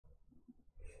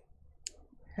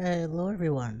Hello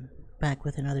everyone, back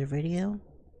with another video.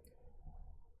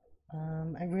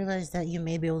 I realized that you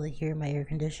may be able to hear my air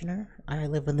conditioner. I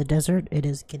live in the desert, it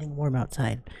is getting warm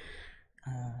outside.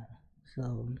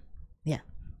 So, yeah.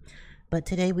 But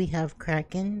today we have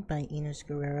Kraken by Enys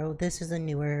Guerrero. This is a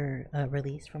newer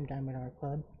release from Diamond Art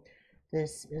Club.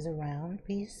 This is a round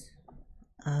piece.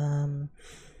 And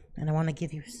I want to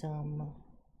give you some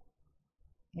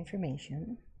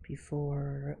information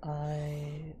before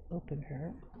I open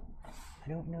her. I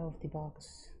don't know if the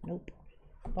box, nope,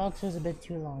 box is a bit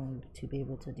too long to be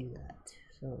able to do that,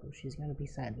 so she's going to be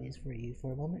sideways for you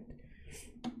for a moment.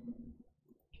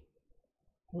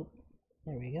 Oh,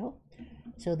 there we go.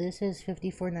 So this is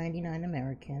 $54.99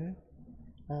 American,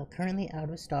 currently out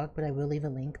of stock, but I will leave a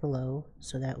link below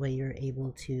so that way you're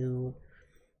able to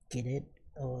get it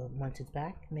once it's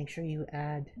back. Make sure you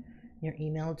add your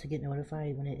email to get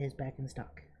notified when it is back in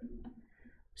stock.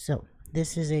 So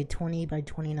this is a 20 by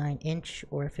 29 inch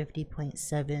or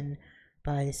 50.7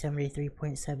 by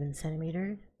 73.7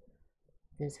 centimeter.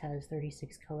 This has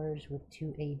 36 colors with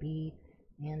 2 AB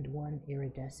and 1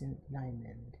 iridescent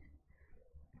diamond.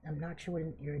 I'm not sure what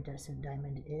an iridescent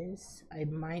diamond is. I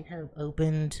might have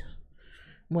opened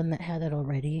one that had it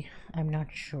already. I'm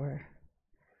not sure.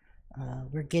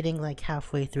 We're getting like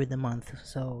halfway through the month,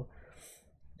 so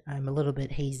I'm a little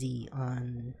bit hazy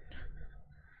on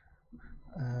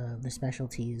the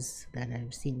specialties that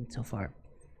I've seen so far.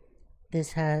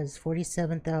 This has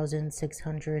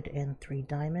 47,603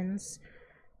 diamonds,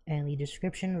 and the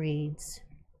description reads,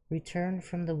 "Return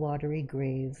from the watery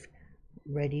grave,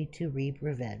 ready to reap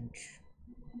revenge.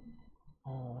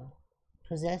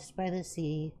 Possessed by the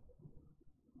sea,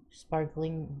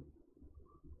 sparkling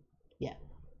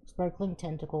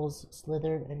tentacles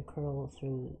slither and curl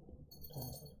through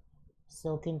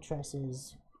silken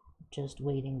tresses, just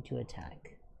waiting to attack."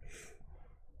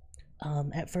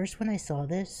 At first when I saw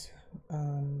this,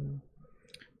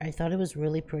 I thought it was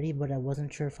really pretty, but I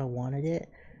wasn't sure if I wanted it.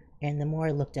 And the more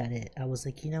I looked at it, I was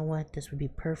like, you know what, this would be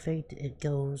perfect. It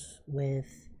goes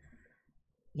with,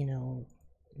 you know,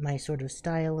 my sort of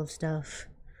style of stuff.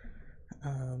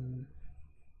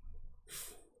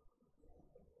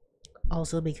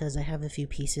 Also because I have a few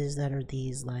pieces that are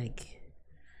these like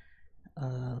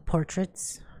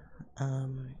portraits.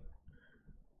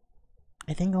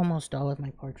 I think almost all of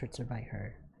my portraits are by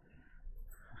her,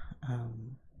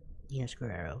 Enys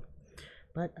Guerrero.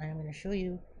 But I'm going to show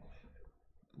you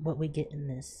what we get in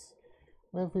this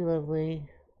lovely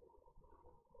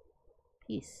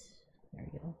piece. There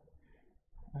we go.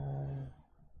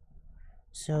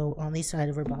 So on the side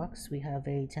of her box we have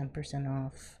a 10%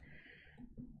 off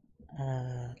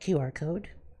QR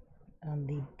code. On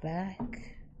the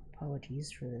back,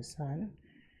 apologies for the sun,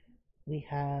 we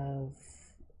have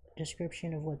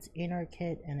description of what's in our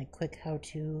kit and a quick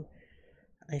how-to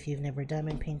if you've never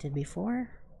diamond painted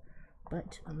before.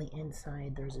 But on the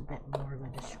inside there's a bit more of a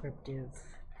descriptive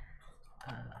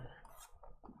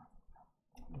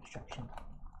instruction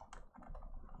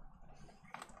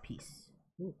piece.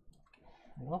 Ooh,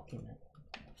 I welcome it.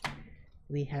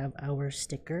 We have our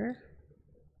sticker,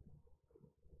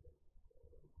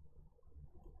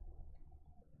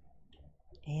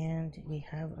 and we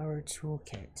have our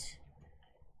toolkit.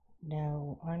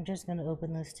 Now, I'm just going to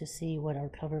open this to see what our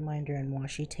cover minder and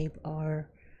washi tape are.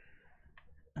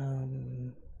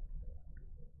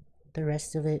 The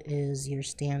rest of it is your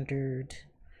standard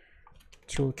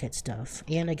toolkit stuff.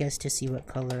 And I guess to see what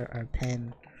color our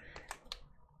pen.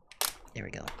 There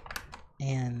we go.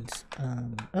 And,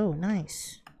 oh,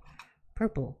 nice.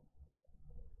 Purple.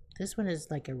 This one is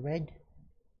like a red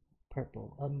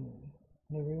purple.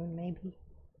 Maroon maybe?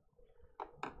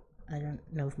 I don't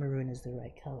know if maroon is the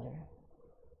right color,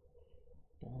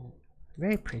 but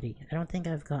very pretty. I don't think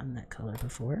I've gotten that color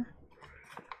before.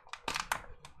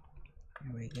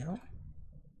 There we go.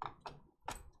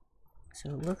 So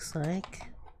it looks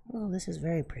like, oh, this is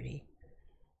very pretty.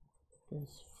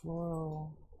 This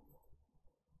floral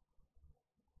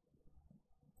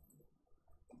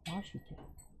washi tape.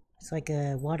 It's like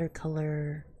a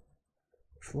watercolor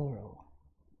floral.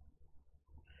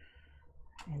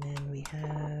 And then we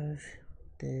have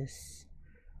this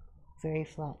very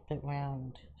flat but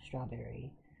round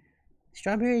strawberry.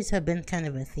 Strawberries have been kind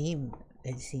of a theme,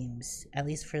 it seems, at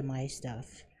least for my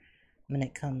stuff, when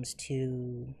it comes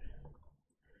to,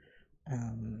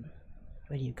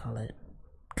 what do you call it?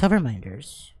 Cover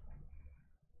minders.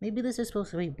 Maybe this is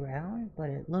supposed to be brown, but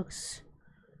it looks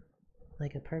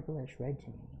like a purplish red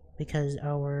to me, because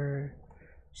our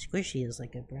squishy is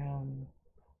like a brown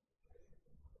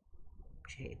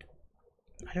shade.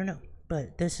 I don't know,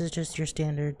 but this is just your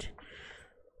standard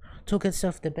So good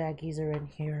stuff. The baggies are in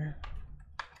here.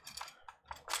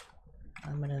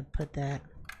 I'm gonna put that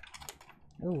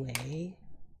away.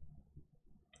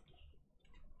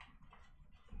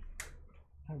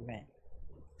 Alright.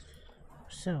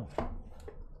 So,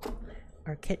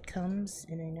 our kit comes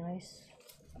in a nice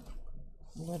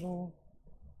little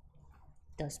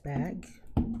dust bag.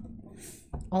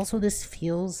 Also, this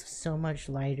feels so much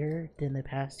lighter than the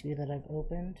past few that I've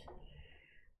opened.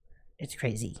 It's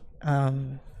crazy.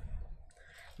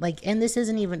 Like, and this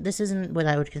isn't what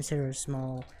I would consider a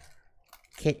small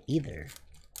kit either.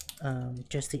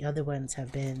 Just the other ones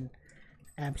have been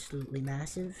absolutely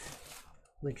massive,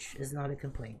 which is not a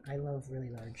complaint. I love really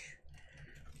large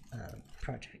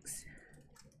projects.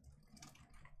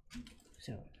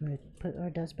 So I'm gonna put our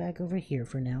dust bag over here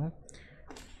for now.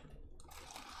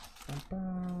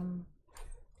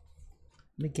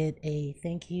 We get a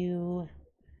thank you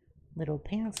little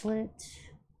pamphlet.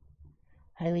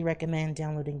 Highly recommend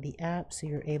downloading the app so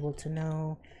you're able to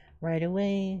know right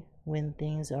away when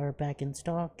things are back in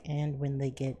stock and when they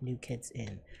get new kits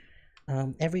in.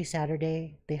 Every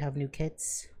Saturday they have new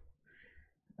kits,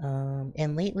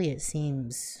 and lately it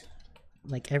seems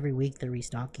like every week they're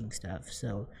restocking stuff,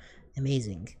 so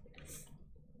amazing.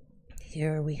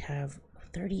 Here we have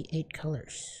 38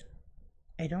 colors.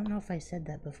 I don't know if I said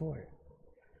that before.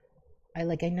 I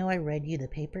know I read you the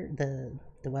paper, the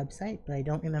website, but I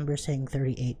don't remember saying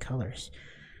 38 colors.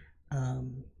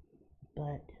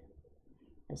 But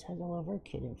this has all of our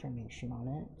kit information on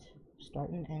it. Start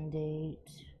and end date.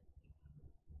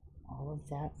 All of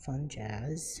that fun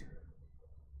jazz.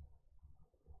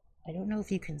 I don't know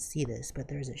if you can see this, but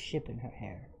there's a ship in her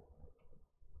hair.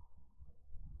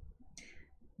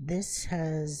 This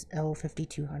has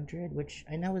L5200, which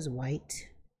I know is white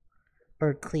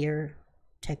or clear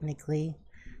technically.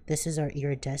 This is our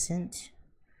iridescent,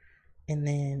 and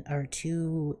then our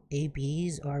two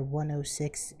ABs are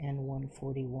 106 and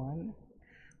 141.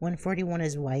 141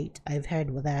 is white. I've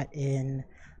had that in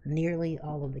nearly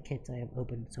all of the kits I have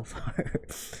opened so far.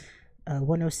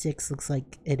 106 looks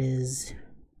like it is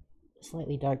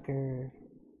slightly darker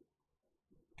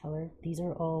color. These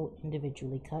are all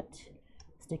individually cut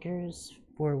stickers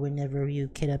for whenever you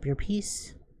kit up your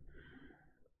piece.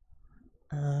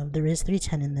 There is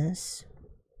 310 in this.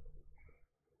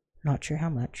 Not sure how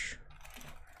much.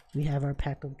 We have our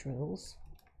pack of drills.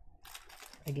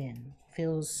 Again,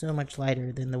 feels so much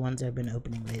lighter than the ones I've been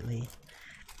opening lately.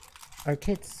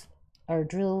 Our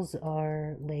drills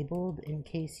are labeled in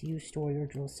case you store your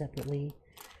drills separately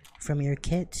from your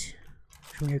kit,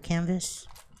 from your canvas.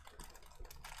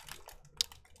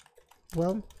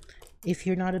 Well, if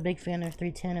you're not a big fan of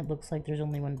 310, it looks like there's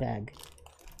only one bag.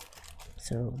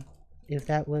 So, if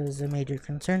that was a major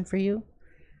concern for you,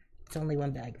 it's only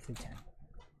one bag of 310.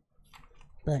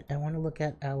 But I want to look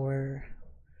at our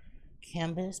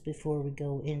canvas before we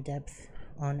go in depth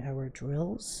on our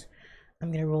drills. I'm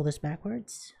going to roll this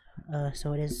backwards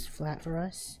so it is flat for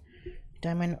us.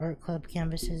 Diamond Art Club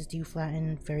canvases do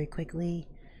flatten very quickly,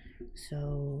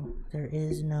 so there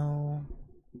is no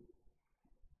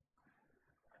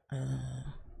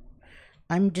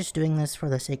I'm just doing this for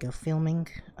the sake of filming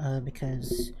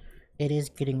because it is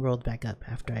getting rolled back up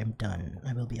after I'm done.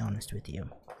 I will be honest with you.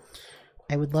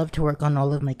 I would love to work on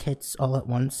all of my kits all at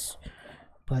once,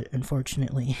 but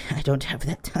unfortunately I don't have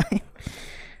that time.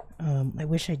 I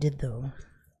wish I did though.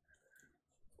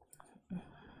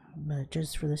 But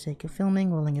just for the sake of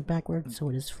filming, rolling it backwards so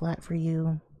it is flat for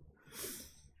you.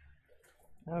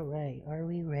 Alright, are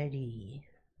we ready?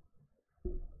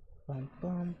 Bum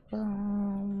bum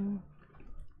bum.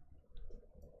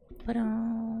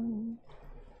 Ba-dum.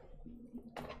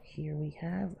 Here we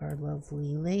have our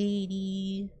lovely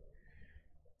lady.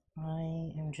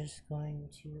 I am just going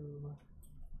to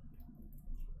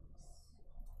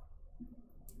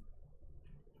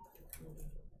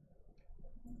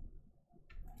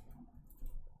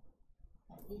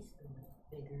at least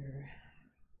a bigger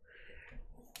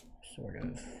sort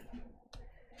of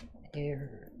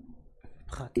air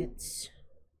pockets.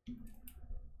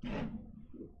 That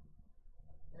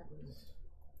was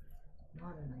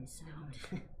not a nice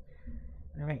sound.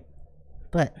 Alright,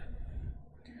 but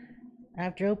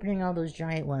after opening all those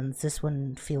giant ones, this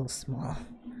one feels small,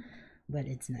 but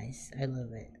it's nice. I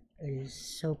love it. It is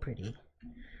so pretty.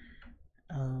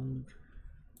 But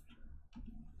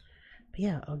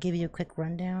yeah, I'll give you a quick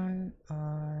rundown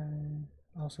on,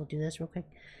 also do this real quick,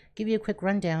 give you a quick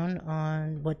rundown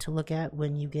on what to look at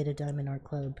when you get a Diamond Art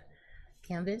Club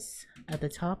canvas. At the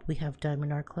top, we have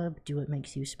Diamond Art Club, Do What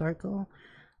Makes You Sparkle.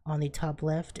 On the top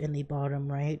left and the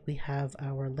bottom right, we have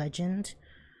our legend.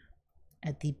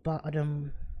 At the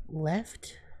bottom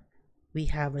left, We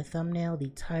have a thumbnail, the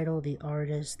title, the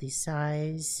artist, the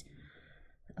size.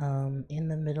 In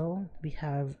the middle, we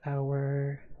have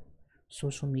our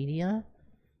social media.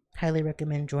 Highly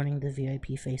recommend joining the VIP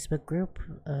Facebook group.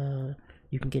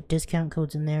 You can get discount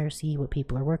codes in there, see what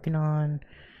people are working on,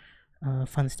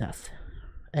 fun stuff.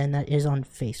 And that is on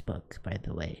Facebook, by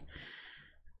the way.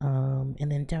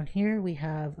 And then down here we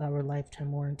have our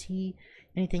lifetime warranty.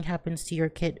 Anything happens to your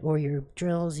kit or your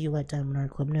drills, you let Diamond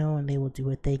Art Club know and they will do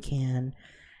what they can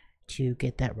to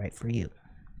get that right for you.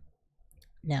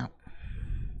 Now,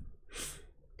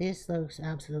 this looks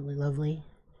absolutely lovely.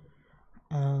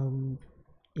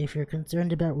 If you're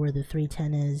concerned about where the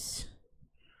 310 is,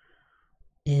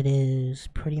 it is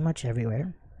pretty much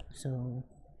everywhere. So,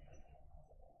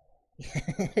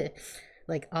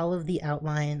 like all of the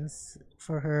outlines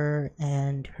for her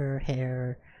and her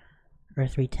hair are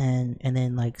 310, and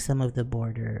then like some of the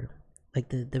border, like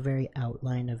the very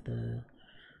outline of the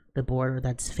border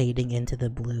that's fading into the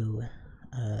blue,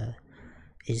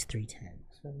 is 310.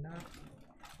 So not,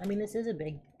 I mean, this is a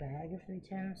big bag of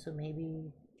 310, so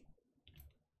maybe,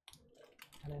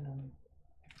 I don't know.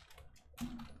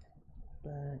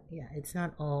 But yeah, it's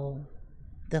not all,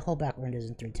 the whole background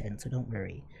isn't 310, so don't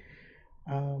worry.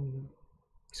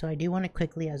 So I do want to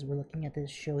quickly, as we're looking at this,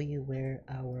 show you where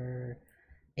our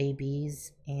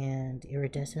ABs and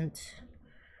iridescent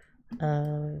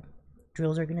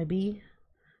drills are going to be.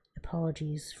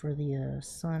 Apologies for the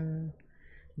sun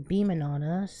beaming on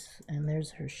us, and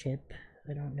there's her ship.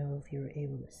 I don't know if you were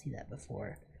able to see that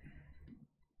before.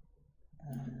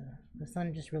 The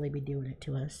sun just really be doing it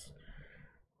to us.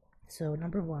 So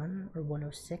number 1, or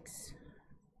 106,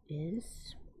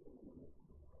 is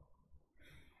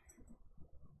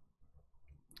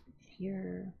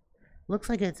here. Looks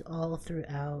like it's all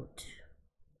throughout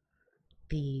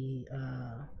the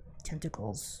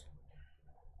tentacles,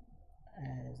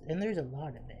 and there's a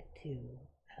lot of it too.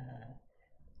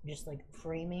 Just like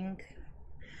framing,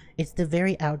 it's the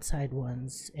very outside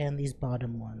ones and these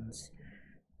bottom ones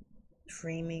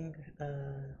framing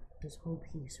this whole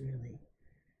piece, really.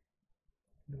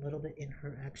 A little bit in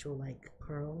her actual like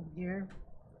pearl here,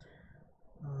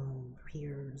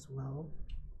 here as well.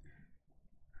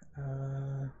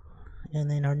 And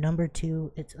then our number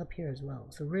 2, it's up here as well.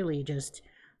 So really just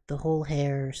the whole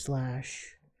hair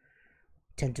slash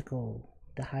tentacle,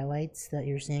 the highlights that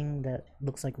you're seeing that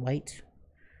looks like white,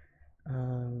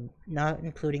 not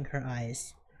including her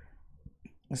eyes.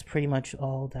 It's pretty much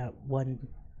all that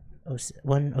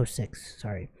 106,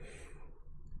 sorry.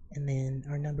 And then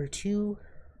our number 2,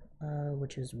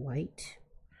 which is white.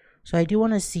 So I do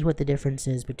want to see what the difference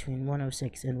is between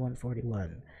 106 and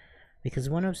 141, because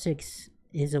 106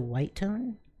 is a white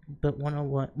tone, but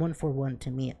 141 to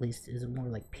me at least is more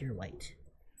like pure white.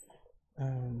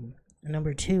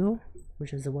 Number 2,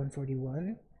 which is the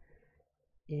 141,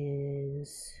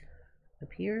 is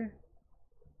up here.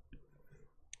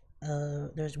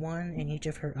 There's one in each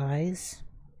of her eyes,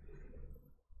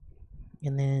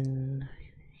 and then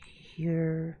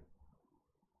here.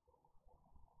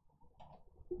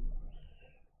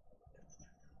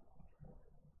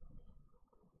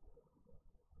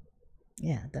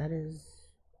 Yeah, that is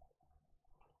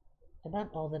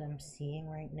about all that I'm seeing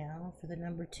right now for the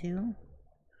number 2,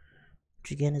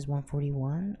 which again is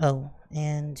 141. Oh,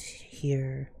 and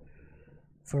here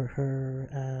for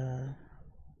her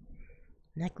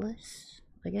necklace,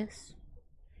 I guess.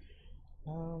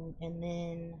 And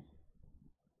then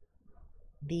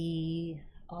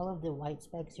all of the white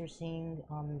specks you're seeing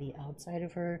on the outside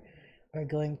of her are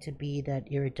going to be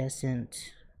that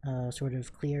iridescent sort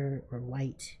of clear or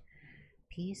white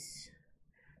piece.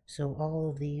 So all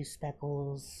of these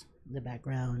speckles, the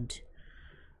background,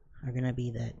 are gonna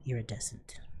be that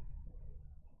iridescent.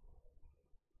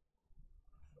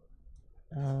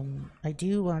 I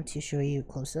do want to show you a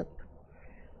close-up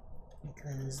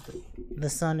because the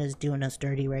sun is doing us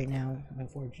dirty right now,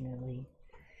 unfortunately.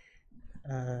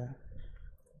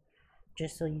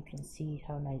 Just so you can see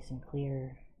how nice and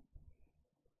clear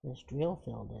this drill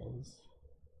field is.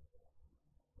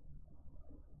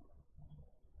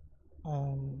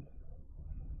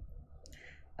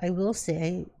 I will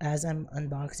say, as I'm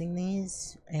unboxing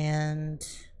these and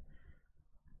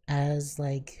as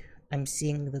like I'm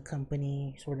seeing the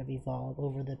company sort of evolve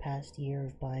over the past year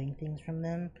of buying things from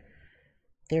them,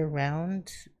 their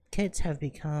round kits have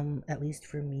become, at least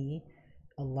for me,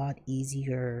 a lot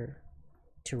easier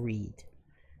to read.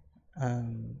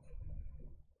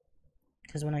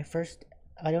 Because when I first,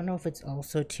 I don't know if it's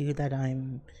also too that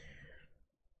I'm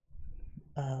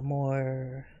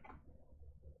more,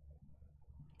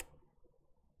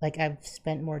 like I've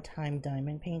spent more time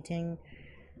diamond painting,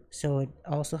 So it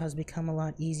also has become a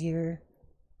lot easier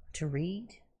to read.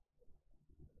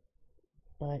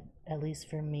 But at least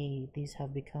for me, these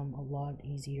have become a lot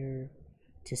easier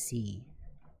to see.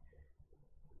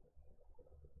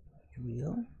 Here we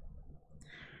go.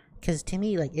 Because to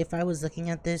me, like, if I was looking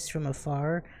at this from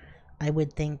afar, I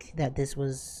would think that this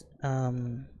was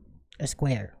a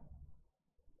square.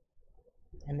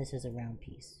 And this is a round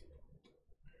piece.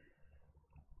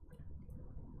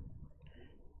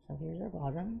 So here's our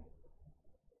bottom.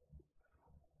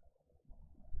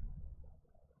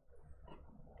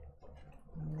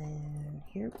 And then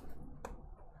here.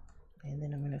 And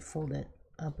then I'm going to fold it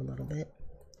up a little bit.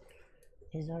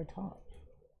 Is our top.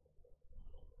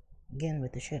 Again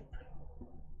with the ship.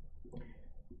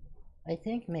 I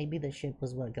think maybe the ship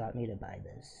was what got me to buy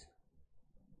this.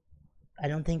 I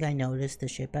don't think I noticed the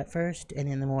ship at first, and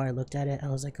then the more I looked at it, I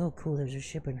was like, oh cool, there's a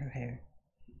ship in her hair.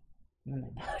 And then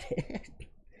I bought it.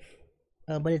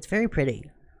 But it's very pretty.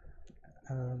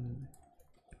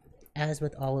 As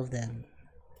with all of them,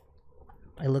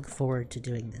 I look forward to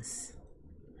doing this.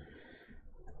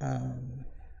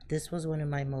 This was one of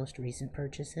my most recent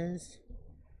purchases.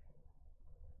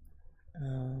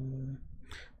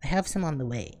 I have some on the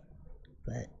way,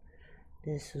 but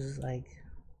this was like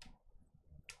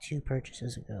 2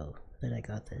 purchases ago that I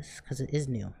got this, because it is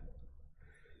new.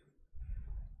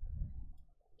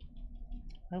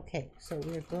 Okay, so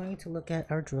we're going to look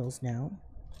at our drills now.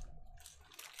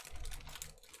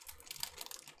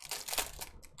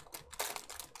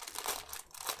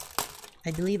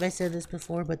 I believe I said this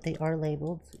before, but they are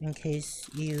labeled in case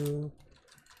you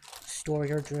store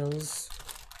your drills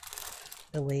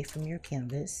away from your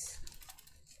canvas.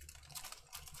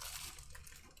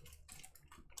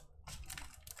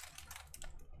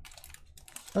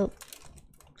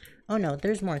 Oh no,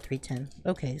 there's more 310.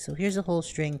 Okay, so here's a whole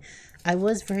string. I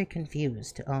was very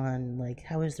confused on, like,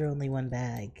 how is there only one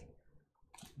bag?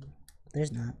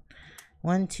 There's not.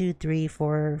 1, 2, 3,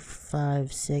 4,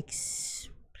 5, 6.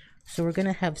 So we're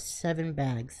gonna have 7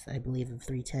 bags, I believe, of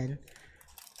 310.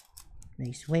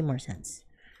 Makes way more sense.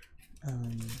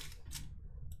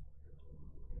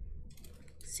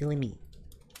 Silly me.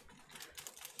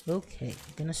 Okay,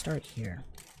 I'm gonna start here.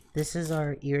 This is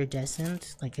our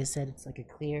iridescent. Like I said, it's like a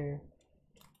clear,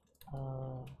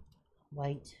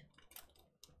 white,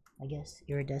 I guess,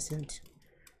 iridescent.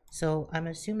 So I'm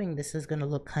assuming this is gonna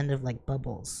look kind of like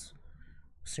bubbles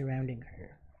surrounding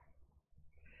her.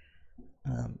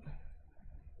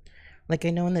 Like I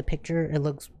know in the picture it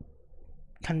looks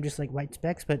kind of just like white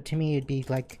specks, but to me it'd be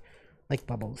like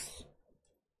bubbles.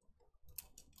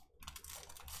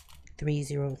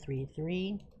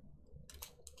 3033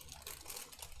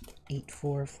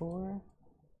 844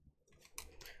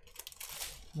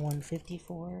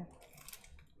 154,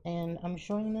 and I'm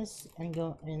showing this and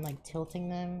like tilting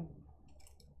them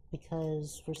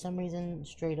because for some reason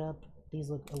straight up these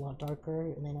look a lot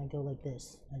darker, and then I go like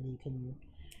this and you can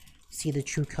see the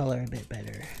true color a bit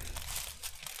better.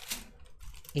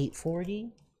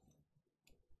 840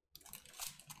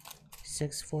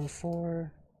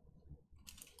 644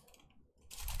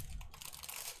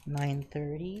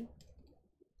 930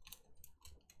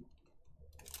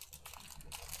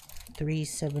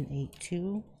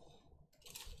 3782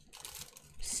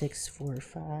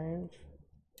 645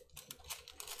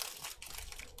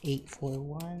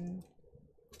 841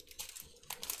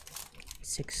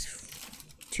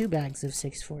 2 bags of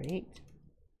 648.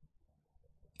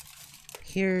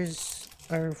 Here's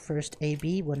our first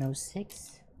AB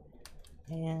 106,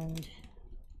 and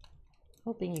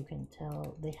hoping you can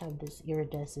tell they have this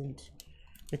iridescent.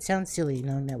 It sounds silly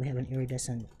knowing that we have an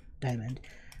iridescent diamond.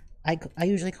 I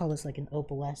usually call this like an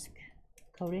opalesque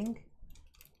coating.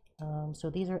 So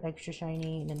these are extra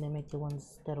shiny, and then they make the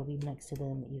ones that'll be next to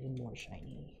them even more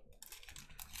shiny.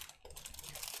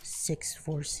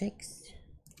 646.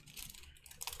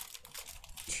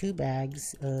 2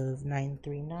 bags of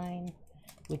 939,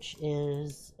 which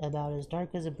is about as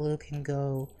dark as a blue can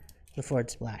go before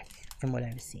it's black, from what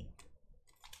I've seen.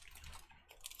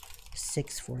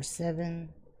 647.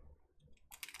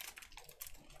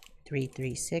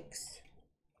 336.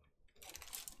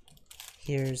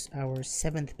 Here's our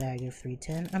 7th bag of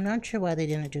 310. I'm not sure why they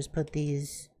didn't just put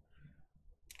this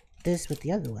with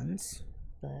the other ones,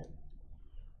 but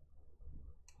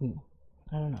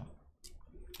I don't know.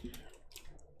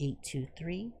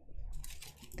 823.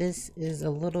 This is a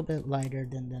little bit lighter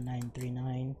than the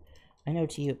 939. I know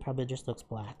to you it probably just looks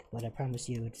black, but I promise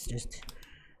you it's just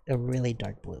a really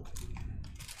dark blue.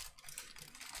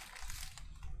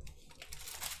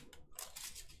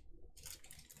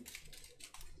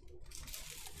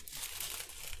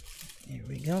 There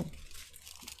we go.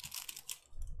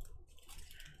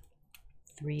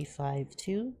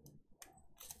 352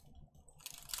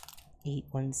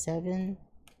 817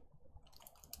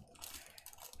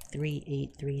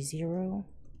 3830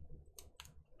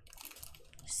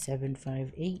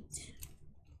 758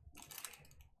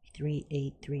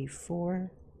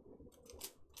 3834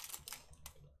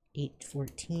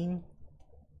 814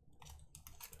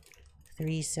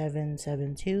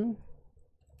 3772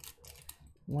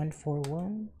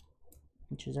 141,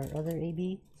 which is our other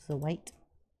AB, so white.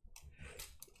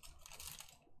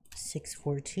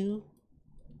 642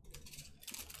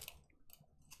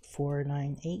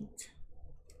 498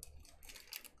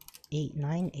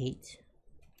 898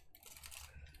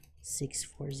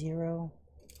 640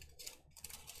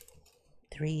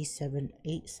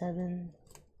 3787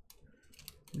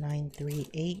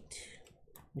 938,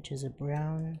 which is a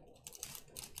brown.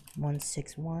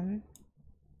 161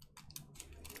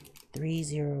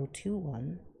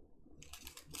 3021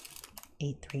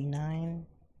 839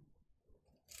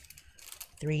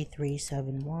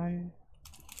 3371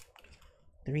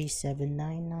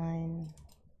 3799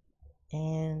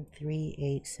 and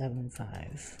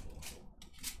 3875.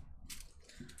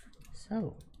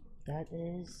 So that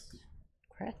is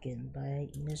Kraken by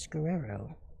Enys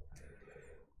Guerrero.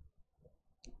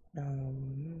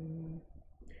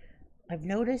 I've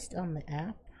noticed on the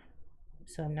app,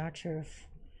 so I'm not sure if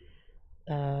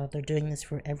they're doing this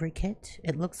for every kit.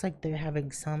 It looks like they're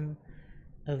having some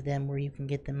of them where you can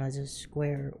get them as a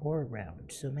square or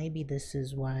round, so maybe this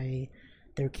is why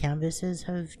their canvases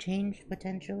have changed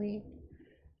potentially.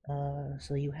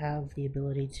 So you have the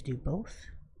ability to do both.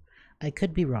 I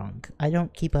could be wrong. I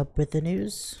don't keep up with the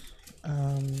news.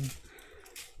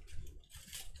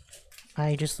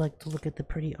 I just like to look at the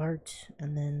pretty art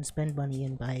and then spend money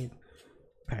and buy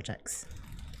projects.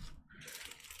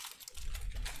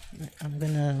 I'm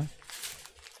gonna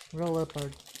roll up our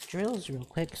drills real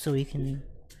quick so we can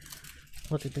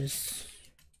look at this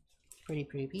pretty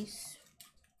piece.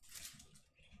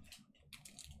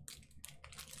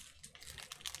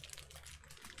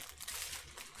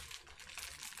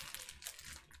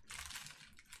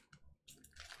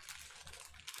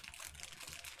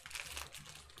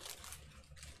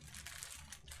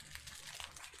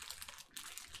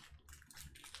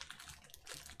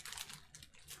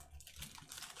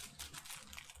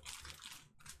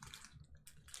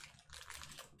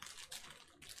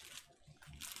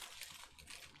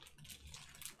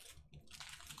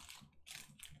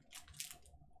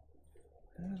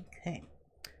 Okay,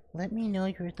 let me know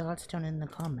your thoughts down in the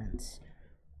comments.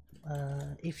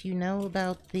 If you know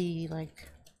about the, like,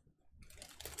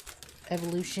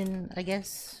 evolution, I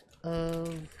guess,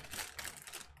 of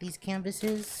these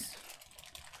canvases,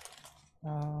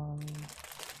 or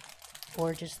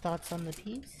just thoughts on the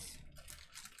piece.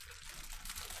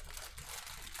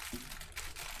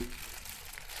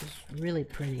 This is really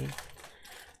pretty.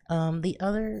 The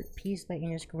other piece by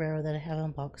Enys Guerrero that I have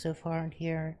unboxed so far in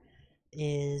here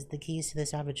is the Keys to the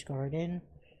Savage Garden,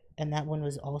 and that one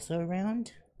was also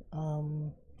round.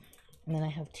 And then I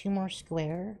have two more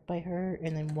square by her,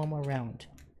 and then one more round.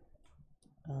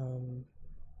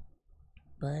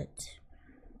 But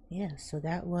yeah, so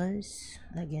that was,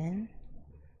 again,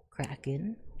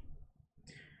 Kraken.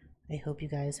 I hope you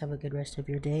guys have a good rest of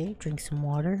your day. Drink some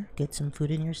water, get some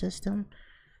food in your system,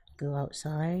 go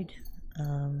outside.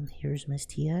 Here's Miss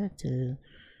Tia to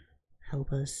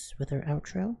help us with our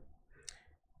outro.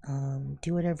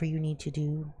 Do whatever you need to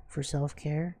do for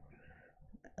self-care.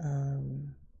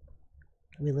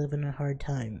 We live in a hard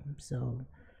time, so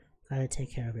gotta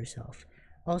take care of yourself.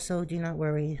 Also, do not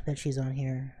worry that she's on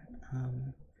here.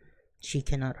 She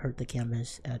cannot hurt the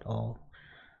canvas at all.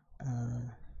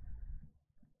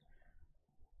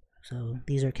 So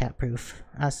these are cat proof.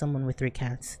 As someone with 3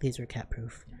 cats, these are cat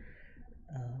proof.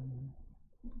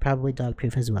 Probably dog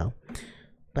proof as well.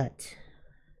 But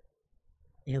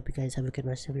I hope you guys have a good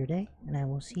rest of your day, and I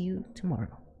will see you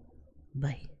tomorrow.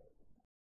 Bye.